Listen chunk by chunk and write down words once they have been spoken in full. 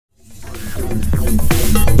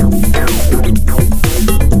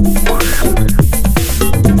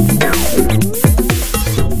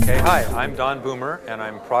Don Boomer, and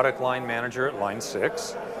I'm Product Line Manager at Line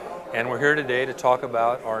 6. And we're here today to talk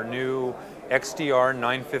about our new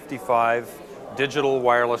XDR955 digital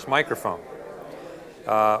wireless microphone.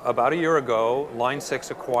 About a year ago, Line 6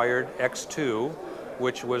 acquired X2,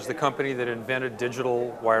 which was the company that invented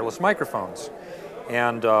digital wireless microphones.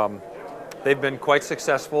 And they've been quite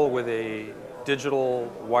successful with a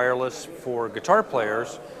digital wireless for guitar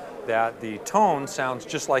players that the tone sounds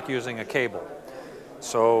just like using a cable.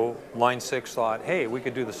 So Line 6 thought, hey, we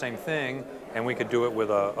could do the same thing and we could do it with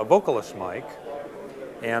a vocalist mic.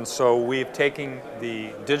 And so we've taken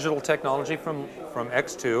the digital technology from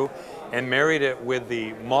X2 and married it with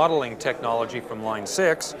the modeling technology from Line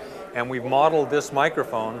 6, and we've modeled this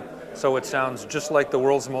microphone so it sounds just like the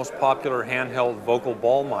world's most popular handheld vocal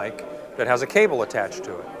ball mic that has a cable attached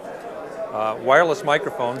to it. Wireless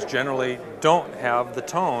microphones generally don't have the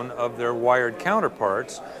tone of their wired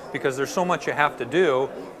counterparts because there's so much you have to do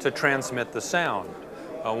to transmit the sound.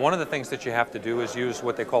 One of the things that you have to do is use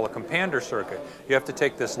what they call a Compander circuit. You have to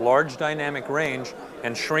take this large dynamic range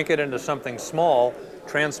and shrink it into something small,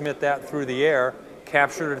 transmit that through the air,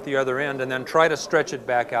 capture it at the other end, and then try to stretch it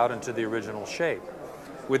back out into the original shape.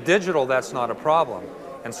 With digital, that's not a problem,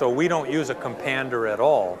 and so we don't use a Compander at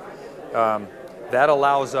all. That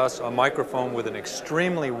allows us a microphone with an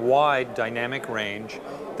extremely wide dynamic range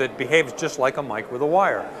that behaves just like a mic with a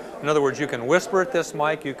wire. In other words, you can whisper at this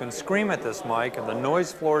mic, you can scream at this mic, and the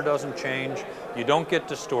noise floor doesn't change. You don't get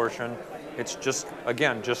distortion. It's just,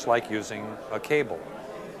 again, just like using a cable.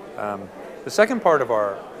 The second part of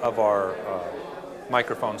our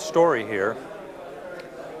microphone story here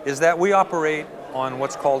is that we operate on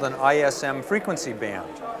what's called an ISM frequency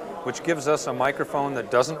band, which gives us a microphone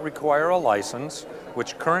that doesn't require a license,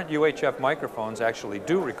 which current UHF microphones actually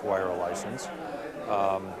do require a license.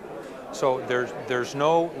 So there's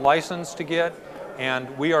no license to get,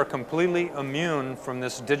 and we are completely immune from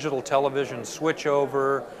this digital television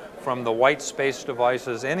switchover, from the white space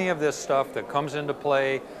devices, any of this stuff that comes into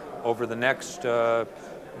play over the next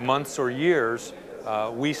months or years.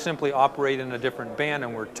 We simply operate in a different band,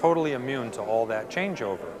 and we're totally immune to all that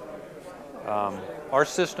changeover. Our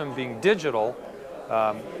system, being digital,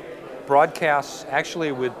 broadcasts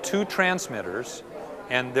actually with 2 transmitters,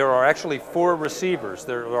 and there are actually 4 receivers.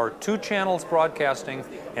 There are 2 channels broadcasting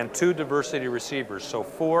and 2 diversity receivers. So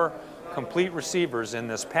 4 complete receivers in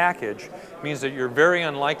this package means that you're very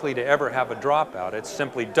unlikely to ever have a dropout. It's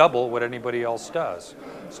simply double what anybody else does.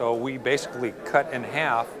 So we basically cut in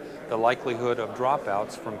half the likelihood of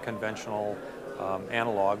dropouts from conventional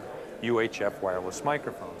analog UHF wireless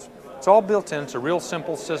microphones. It's all built in. It's a real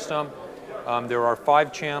simple system. There are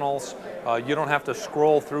 5 channels. You don't have to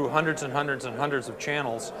scroll through hundreds and hundreds and hundreds of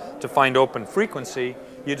channels to find open frequency.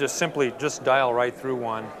 You just simply dial right through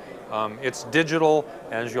one. It's digital.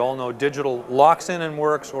 As you all know, digital locks in and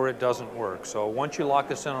works, or it doesn't work. So once you lock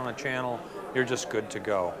this in on a channel, you're just good to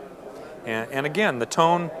go. And again, the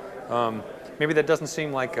tone, maybe that doesn't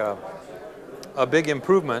seem like a big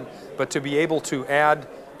improvement, but to be able to add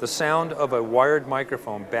the sound of a wired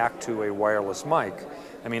microphone back to a wireless mic.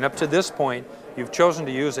 I mean, up to this point, you've chosen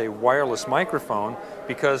to use a wireless microphone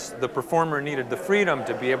because the performer needed the freedom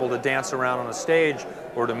to be able to dance around on a stage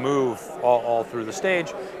or to move all through the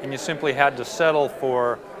stage, and you simply had to settle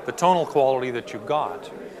for the tonal quality that you got,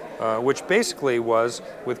 which basically was,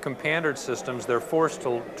 with Compander systems, they're forced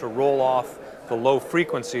to roll off the low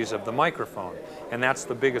frequencies of the microphone, and that's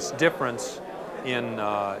the biggest difference in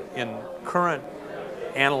current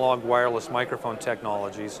analog wireless microphone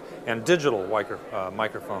technologies and digital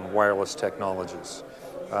microphone wireless technologies.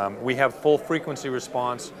 We have full frequency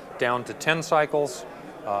response down to 10 cycles,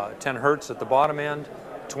 10 hertz at the bottom end,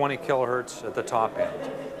 20 kilohertz at the top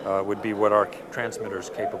end would be what our transmitter is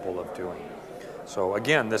capable of doing. So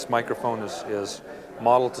again, this microphone is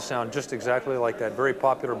modeled to sound just exactly like that very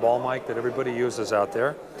popular ball mic that everybody uses out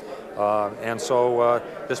there. And so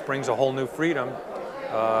this brings a whole new freedom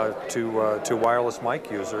to wireless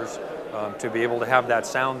mic users to be able to have that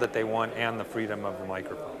sound that they want and the freedom of the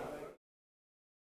microphone.